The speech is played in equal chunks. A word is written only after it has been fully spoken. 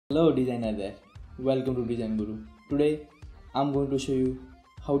Hello designer there, welcome to Design Guru. Today I'm going to show you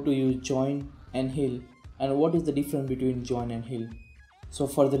how to use join and heal and what is the difference between join and heal. So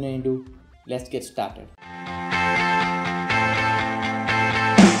further than ado, let's get started.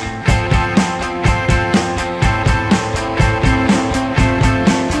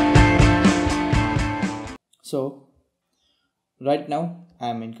 So right now I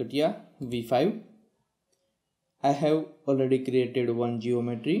am in Catiav5. I have already created one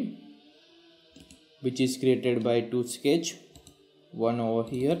geometry which is created by two sketch, one over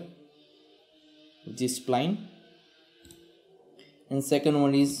here which is spline, and second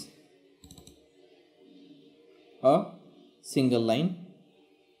one is a single line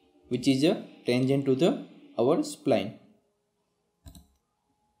which is a tangent to our spline.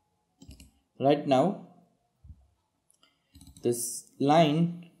 Right now this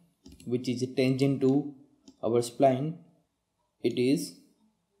line which is a tangent to our spline, it is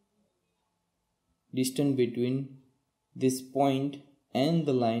distance between this point and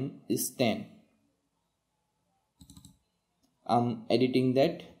the line is 10. I'm editing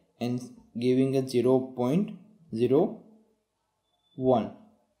that and giving a 0.01.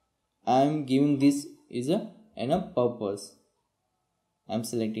 I'm giving this is a purpose. I'm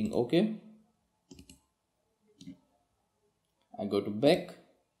selecting OK. I go to back.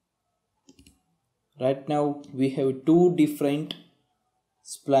 Right now we have two different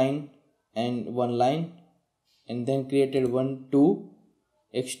spline and one line, and then created one to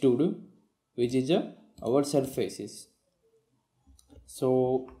extrude which is our surfaces.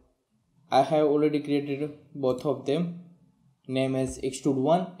 So I have already created both of them, name as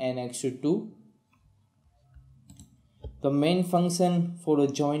extrude1 and extrude2. The main function for the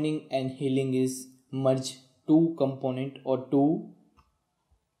joining and healing is merge two component or two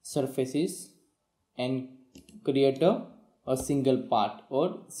surfaces and create a single part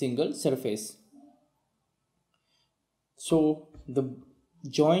or single surface. So the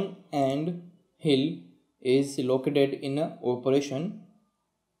join and heal is located in a operation.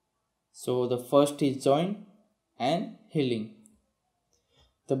 So the first is join and healing.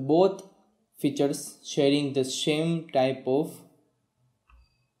 The both features sharing the same type of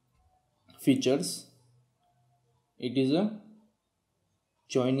features. It is a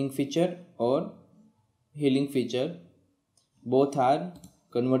joining feature or healing feature. Both are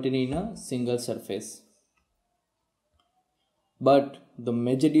converted in a single surface, but the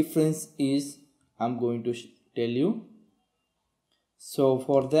major difference is I'm going to tell you. So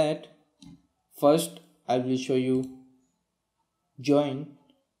for that, first I will show you join.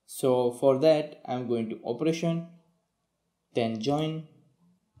 So for that I'm going to operation, then join.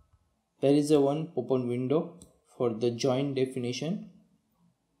 There is a one open window for the join definition.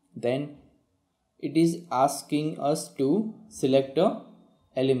 Then it is asking us to select a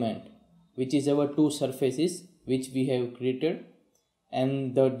element which is our two surfaces which we have created,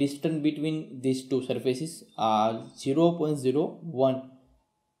 and the distance between these two surfaces are 0.01.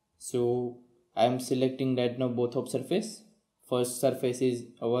 so I am selecting right now both of surface. First surface is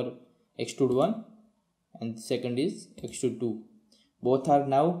our extrude1 and second is extrude2. Both are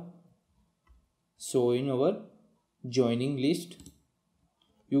now shown in our joining list.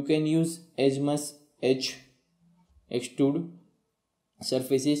 You can use as much extrude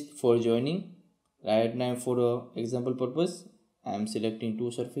surfaces for joining. Right now for example purpose I am selecting two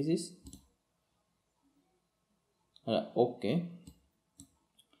surfaces. Okay,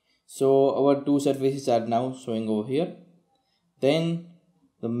 so our two surfaces are now showing over here. Then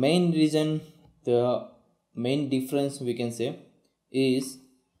the main reason, the main difference we can say is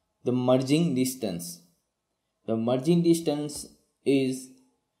the merging distance. The merging distance is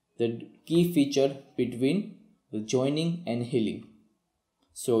the key feature between the joining and healing.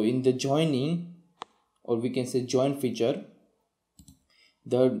 So in the joining, or we can say join feature,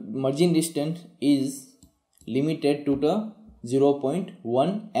 the merging distance is limited to the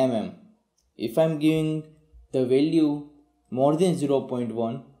 0.1 mm. If I am giving the value more than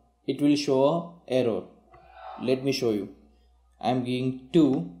 0.1, it will show a error. Let me show you. I am giving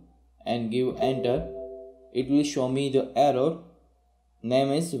 2 and give enter. It will show me the error.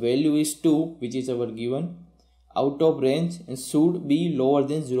 Name is value is 2, which is our given, out of range and should be lower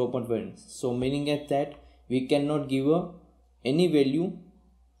than 0.1. So meaning that we cannot give any value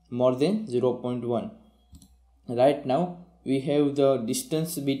more than 0.1. Right now we have the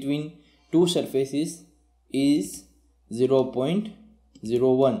distance between two surfaces is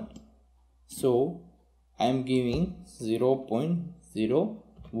 0.01. So I am giving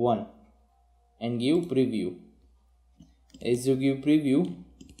 0.01 and give preview. As you give preview,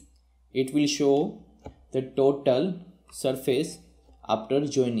 it will show the total surface after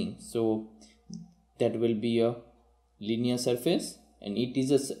joining. So that will be a linear surface and it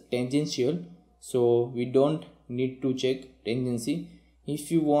is a tangential, so we don't need to check tangency.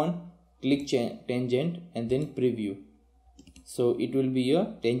 If you want, click tangent and then preview, so it will be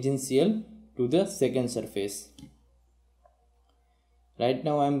a tangential to the second surface. Right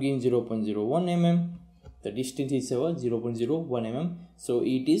now I am giving 0.01 mm, the distance is 0.01 mm, so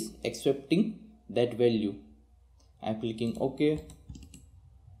it is accepting that value. I am clicking OK.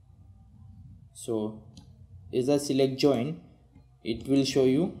 So as I select join, it will show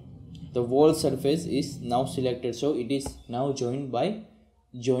you the wall surface is now selected, so it is now joined by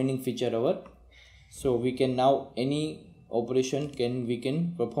joining feature hour. So we can now any operation we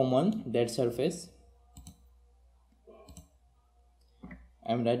can perform on that surface.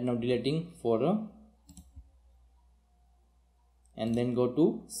 I am right now deleting for and then go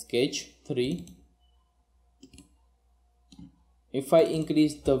to sketch 3. If I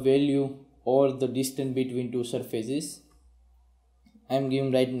increase the value or the distance between two surfaces, I am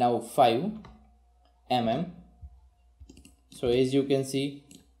giving right now 5 mm. So as you can see,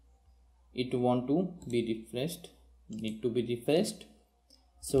 it want to be refreshed, need to be refreshed.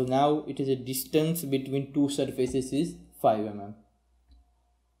 So now it is a distance between two surfaces is 5 mm.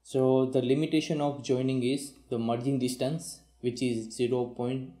 So the limitation of joining is the merging distance, which is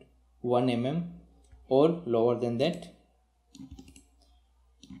 0.1 mm or lower than that.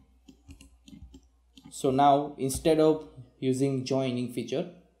 So now instead of using joining feature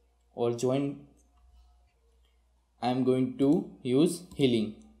or join, I am going to use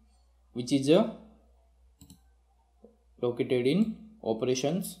healing, which is located in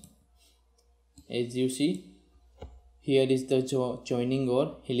operations. As you see, here is the joining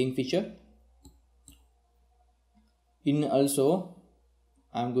or healing feature. In also,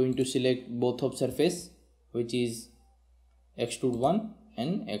 I am going to select both of surface, which is extrude 1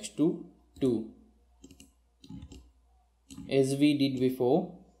 and extrude 2. As we did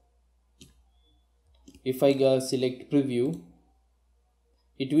before, if I select preview,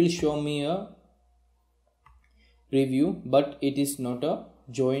 it will show me a preview, but it is not a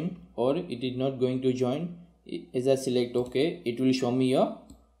join, or it is not going to join. As I select OK, it will show me a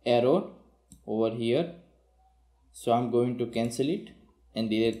error over here. So I'm going to cancel it and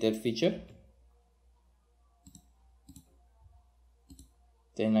delete that feature.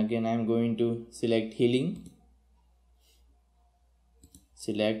 Then again I'm going to select healing,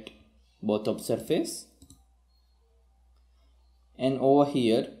 select both of surface, and over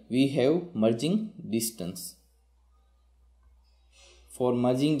here we have merging distance. For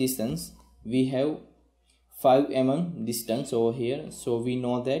merging distance we have 5 mm distance over here, so we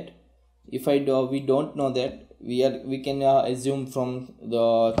know that. If we don't know that, we can assume from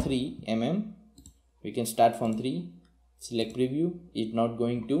the 3 mm. We can start from 3, select preview, it's not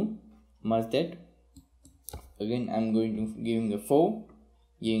going to merge that. Again I'm going to giving a 4,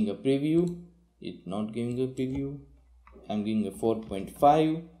 giving a preview, it's not giving a preview. I'm giving a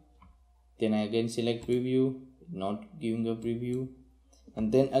 4.5, then I again select preview, not giving a preview,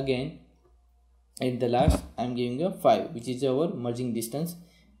 and then again at the last I'm giving a 5, which is our merging distance.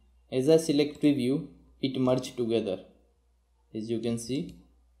 As I select preview, it merged together, as you can see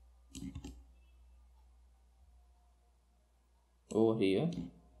over here.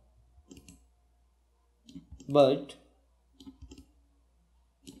 But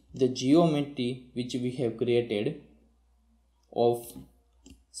the geometry which we have created of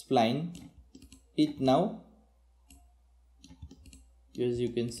spline, it now, as you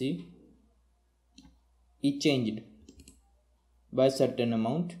can see, it changed by certain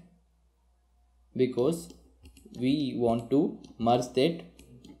amount, because we want to merge that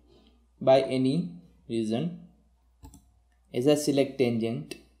by any reason. As I select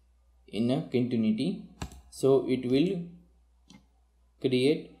tangent in a continuity, so it will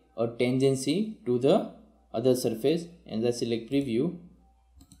create a tangency to the other surface. As I select preview,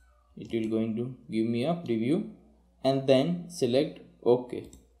 it will going to give me a preview, and then select OK.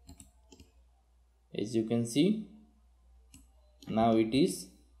 As you can see, now it is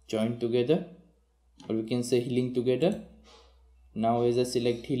joined together, or we can say healing together. Now as I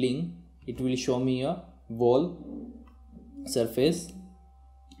select healing, it will show me a wall surface.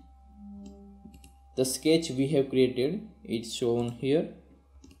 The sketch we have created, it's shown here.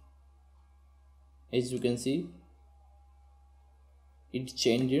 As you can see, it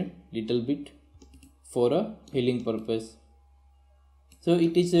changed little bit for a healing purpose. So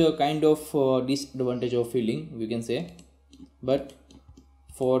it is a kind of disadvantage of healing, we can say. But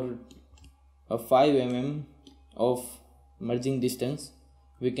for a 5 mm of merging distance,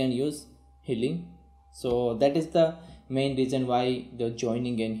 we can use healing. So that is the main reason why the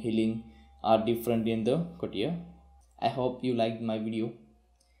joining and healing are different in the catia. I hope you liked my video.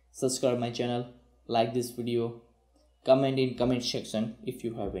 Subscribe my channel, like this video, comment in comment section if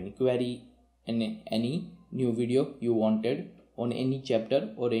you have any query and any new video you wanted on any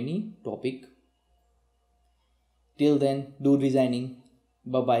chapter or any topic. Till then, do designing.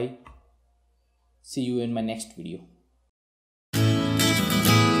 Bye bye. See you in my next video.